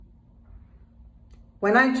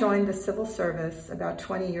When I joined the civil service about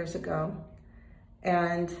 20 years ago,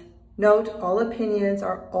 and note, all opinions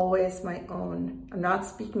are always my own. I'm not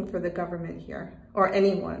speaking for the government here, or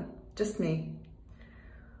anyone, just me.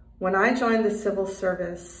 When I joined the civil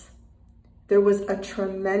service, there was a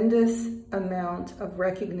tremendous amount of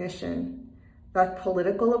recognition that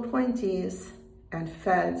political appointees and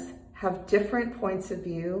feds have different points of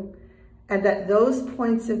view, and that those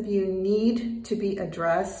points of view need to be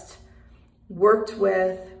addressed, worked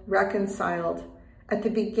with, reconciled at the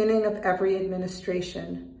beginning of every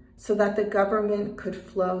administration so that the government could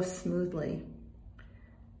flow smoothly.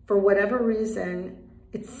 For whatever reason,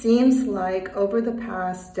 it seems like over the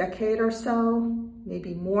past decade or so,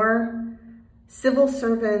 maybe more, civil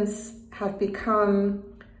servants have become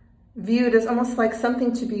viewed as almost like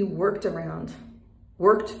something to be worked around,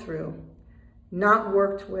 worked through, not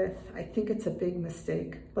worked with. I think it's a big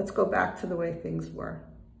mistake. Let's go back to the way things were.